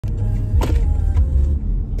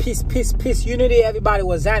Peace, peace, peace, unity. Everybody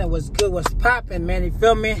was at it, was good, was popping, man. You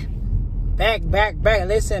feel me? Back.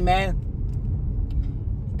 Listen, man.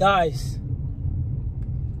 Guys,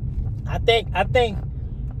 I think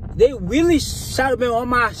they really shot me on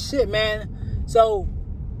my shit, man. So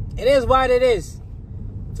it is what it is.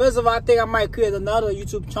 First of all, I think I might create another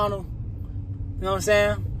YouTube channel. You know what I'm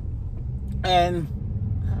saying? And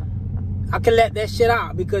I can let that shit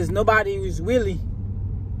out because nobody is really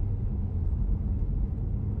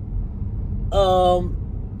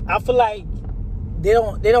I feel like they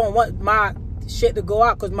don't want my shit to go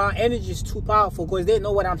out because my energy is too powerful, because they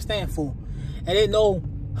know what I'm standing for and they know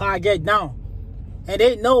how I get down, and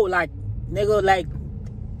they know, like, nigga, like,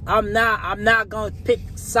 I'm not gonna pick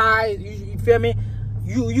sides. You feel me?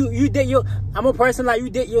 You did your, I'm a person like, you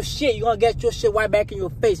did your shit, you gonna get your shit right back in your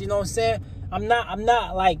face. You know what I'm saying? I'm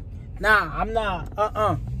not like, nah, I'm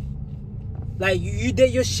not, like, you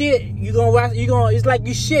did your shit, you gonna, it's like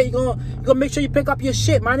you shit, you gonna make sure you pick up your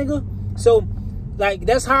shit, my nigga. So, like,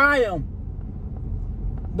 that's how I am.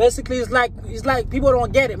 Basically, it's like people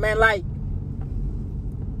don't get it, man. Like,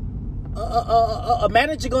 a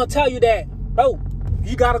manager gonna tell you that, bro,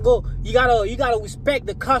 you gotta go, you gotta respect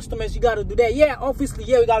the customers, you gotta do that. Yeah, obviously,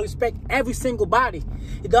 yeah, we gotta respect every single body.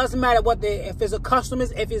 It doesn't matter what if it's a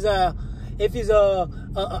customers, if it's a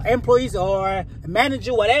employees or a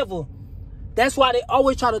manager, whatever. That's why they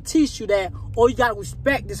always try to teach you that, oh, you gotta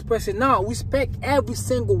respect this person. No, respect every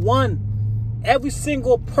single one, every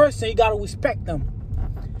single person. You gotta respect them.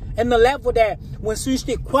 And the level that when soon as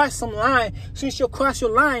you cross some line, soon as you cross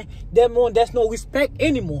your line, there's no respect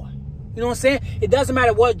anymore. You know what I'm saying? It doesn't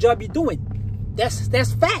matter what job you're doing. That's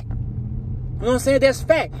fact. You know what I'm saying? That's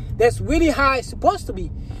fact. That's really how it's supposed to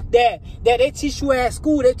be. That they teach you at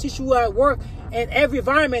school, they teach you at work, and every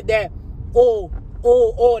environment that, oh,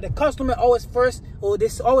 the customer always first, or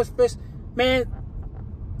this always first. Man,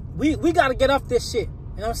 we gotta get off this shit.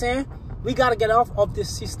 You know what I'm saying? We gotta get off of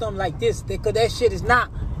this system like this, because that shit is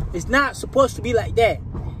not, it's not supposed to be like that.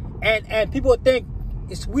 And people think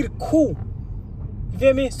it's really cool. You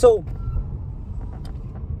feel me? So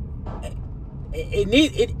it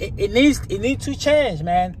needs to change,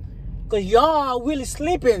 man. Cause y'all are really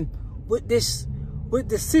sleeping with the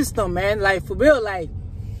system, man. Like, for real, like,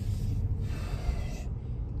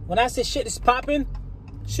 when I say shit is popping,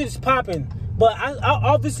 shit is popping. But I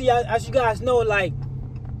obviously, as you guys know, like,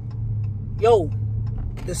 yo,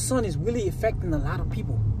 the sun is really affecting a lot of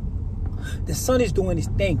people. The sun is doing its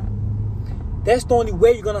thing. That's the only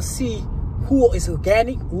way you're gonna see who is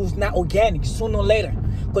organic, who's not organic, sooner or later.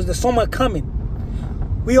 Because the summer coming.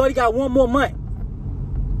 We already got one more month,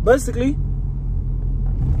 basically. You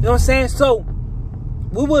know what I'm saying? So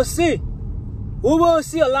we will see. We will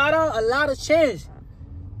see a lot of change.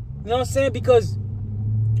 You know what I'm saying? Because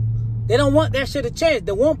they don't want that shit to change.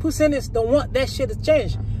 The 1%ers don't want that shit to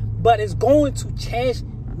change. But it's going to change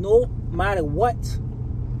no matter what.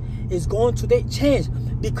 It's going to change.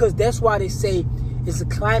 Because that's why they say it's a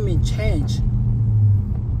climate change.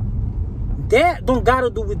 That don't got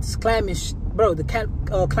to do with this climate, bro. The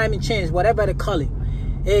climate change, whatever they call it.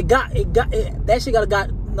 That shit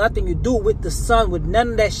got nothing to do with the sun, with none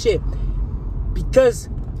of that shit. Because,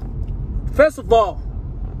 first of all,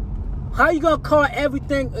 how you gonna call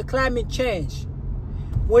everything a climate change?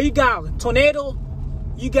 Well, you got a tornado,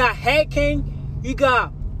 you got hurricane, you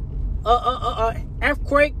got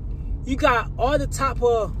earthquake, you got all the type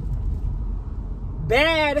of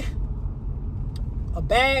bad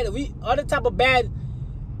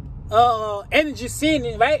energy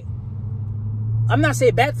scene, right? I'm not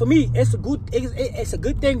saying bad for me. It's a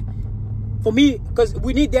good thing for me, because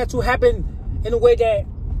we need that to happen in a way that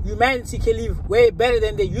humanity can live way better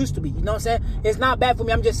than they used to be. You know what I'm saying? It's not bad for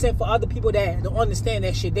me. I'm just saying for other people that don't understand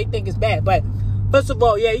that shit, they think it's bad. But first of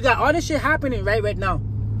all, yeah, you got all this shit happening right now,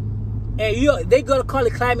 and they gonna call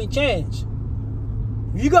it climate change.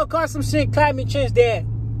 You gonna call some shit climate change there?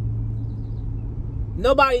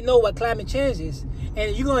 Nobody know what climate change is,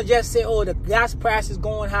 and you gonna just say, oh, the gas price is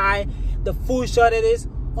going high, the food shortage,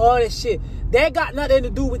 all this shit. That got nothing to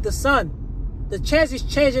do with the sun. The change is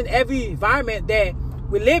changing every environment that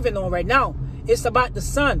we're living on right now. It's about the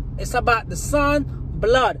sun. It's about the sun,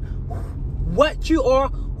 blood. What you are,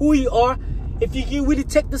 who you are. If you can really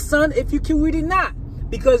take the sun, if you can really not.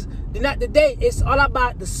 Because at the end of the day, it's all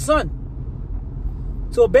about the sun.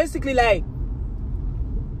 So basically, like,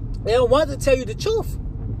 they don't want to tell you the truth.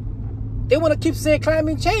 They want to keep saying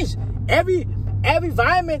climate change. Every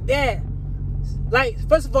environment that, like,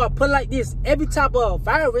 first of all, put it like this. Every type of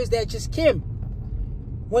virus that just came,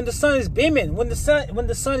 when the sun is beaming, when the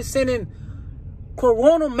sun is sending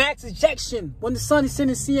coronal max ejection, when the sun is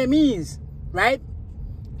sending CMEs, right?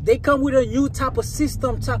 They come with a new type of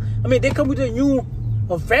system. They come with a new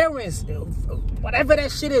variance, whatever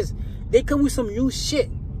that shit is. They come with some new shit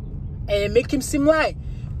and make him seem like.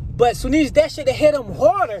 But soon as that shit, they hit him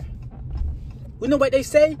harder. You know what they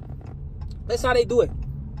say? That's how they do it.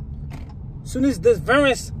 Soon as this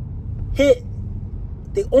variance hit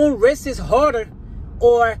their own races harder,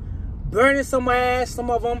 or burning some ass, some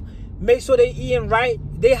of them, make sure they eating right.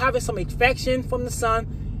 They having some infection from the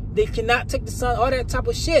sun. They cannot take the sun, all that type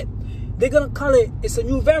of shit. They're going to call it, it's a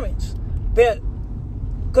new variant. But,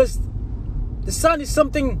 because the sun is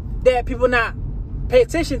something that people not pay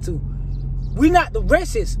attention to. We not the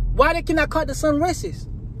racist. Why they cannot call the sun racist?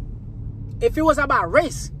 If it was about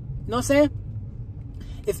race, you know what I'm saying?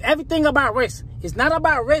 If everything about race, it's not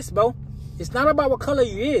about race, bro. It's not about what color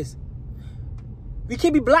you is. We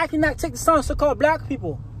can be black and not take the sun, so-called black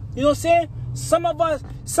people. You know what I'm saying? Some of us,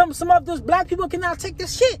 some of those black people cannot take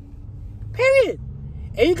this shit. Period.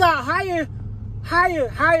 And you got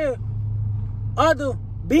higher other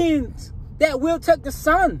beings that will take the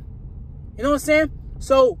sun. You know what I'm saying?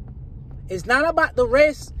 So it's not about the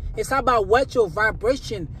race. It's about what your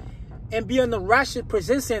vibration, and be in the right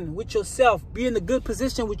position with yourself. Be in the good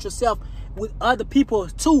position with yourself, with other people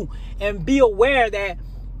too. And be aware that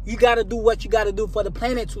you got to do what you got to do for the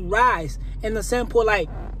planet to rise. In the simple, like,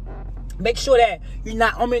 make sure that you're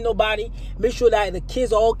not harming nobody. Make sure that the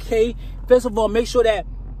kids are okay. First of all, make sure that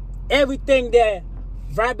everything that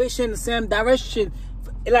vibration in the same direction.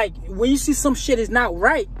 Like, when you see some shit is not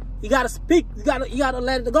right, you gotta speak. You gotta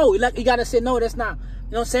let it go. You gotta say, no, that's not.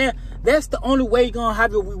 You know what I'm saying? That's the only way you're gonna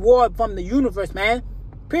have your reward from the universe, man.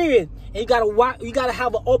 Period. And you gotta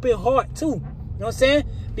have an open heart too. You know what I'm saying?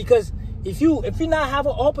 Because if you not have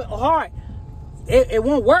an open heart, it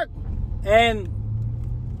won't work. And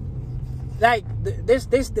like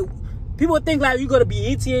the people think like you gotta be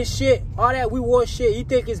eating and shit, all that reward shit. You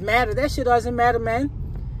think it's matter? That shit doesn't matter, man.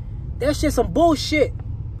 That shit some bullshit.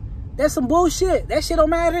 That's some bullshit. That shit don't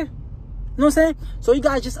matter. You know what I'm saying? So you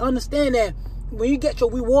guys just understand that when you get your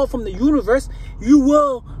reward from the universe, you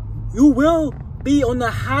will be on the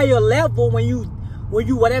higher level when you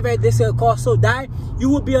whatever this is called so die. You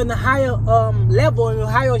will be on the higher level and your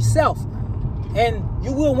higher self, and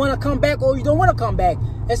you will want to come back or you don't want to come back.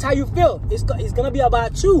 That's how you feel. It's gonna be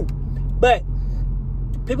about you, but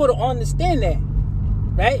people don't understand that,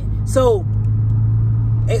 right? So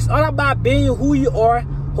it's all about being who you are.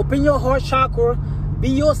 Open your heart chakra. Be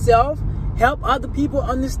yourself. Help other people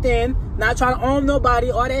understand. Not trying to own nobody.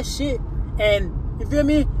 All that shit. And you feel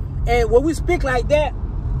me? And when we speak like that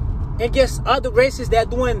against other races that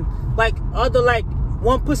doing like other like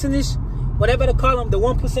 1%ish, whatever they call them, the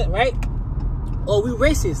 1%, right? Or we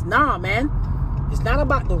racist? Nah, man. It's not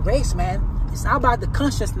about the race, man. It's about the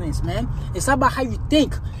consciousness, man. It's about how you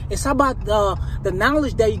think. It's about the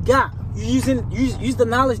knowledge that you got. You use the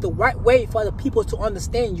knowledge the right way for the people to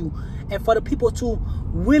understand you, and for the people to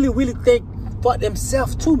really think for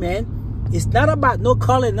themselves too, man. It's not about no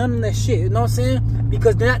color, none of that shit. You know what I'm saying?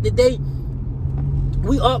 Because at the end of the day,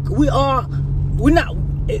 we're not.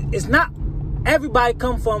 It's not everybody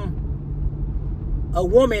come from a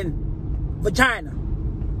woman vagina.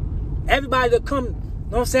 Everybody that come, you know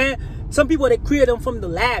what I'm saying? Some people, they create them from the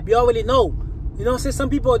lab. You already know. You know what I'm saying? Some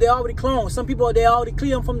people, they already clone. Some people, they already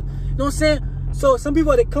clear them from, you know what I'm saying? So some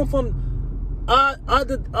people, they come from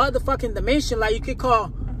other fucking dimension. Like you could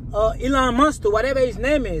call Elon Musk, whatever his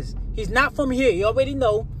name is. He's not from here. You already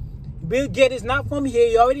know. Bill Gates is not from here.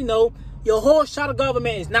 You already know. Your whole shadow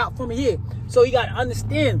government is not from here. So you got to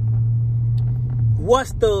understand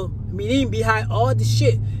what's the meaning behind all this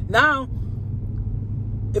shit. Now,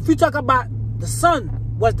 if we talk about the sun,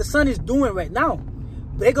 what the sun is doing right now,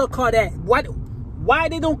 they gonna call that, why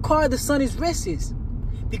they don't call the sun is racist?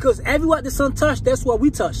 Because everywhere the sun touch, that's what we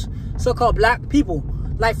touch. So-called black people.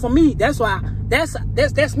 Like for me, that's why, that's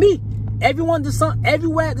me. Everywhere the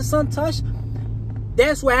sun touch,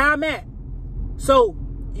 that's where I'm at. So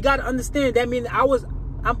you gotta understand that means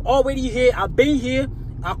I'm already here. I've been here.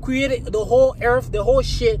 I created the whole earth, the whole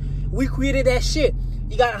shit. We created that shit.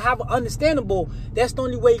 You gotta have an understandable. That's the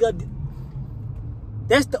only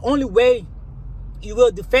way you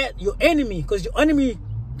will defeat your enemy. Because your enemy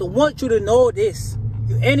don't want you to know this.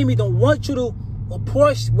 Your enemy don't want you to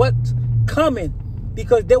approach what's coming,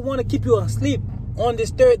 because they want to keep you asleep on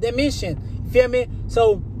this third dimension. You feel me?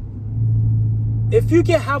 So if you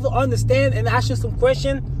can have an understand and ask you some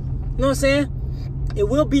question, you know what I'm saying? It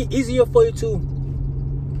will be easier for you to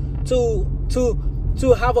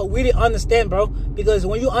have a really understand, bro. Because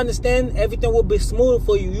when you understand, everything will be smooth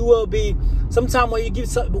for you. You will be, sometimes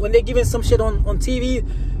when they're giving some shit on TV,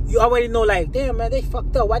 you already know, like, damn, man, they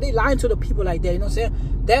fucked up. Why they lying to the people like that? You know what I'm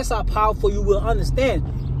saying? That's how powerful you will understand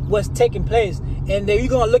what's taking place. And then you're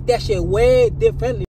going to look that shit way differently.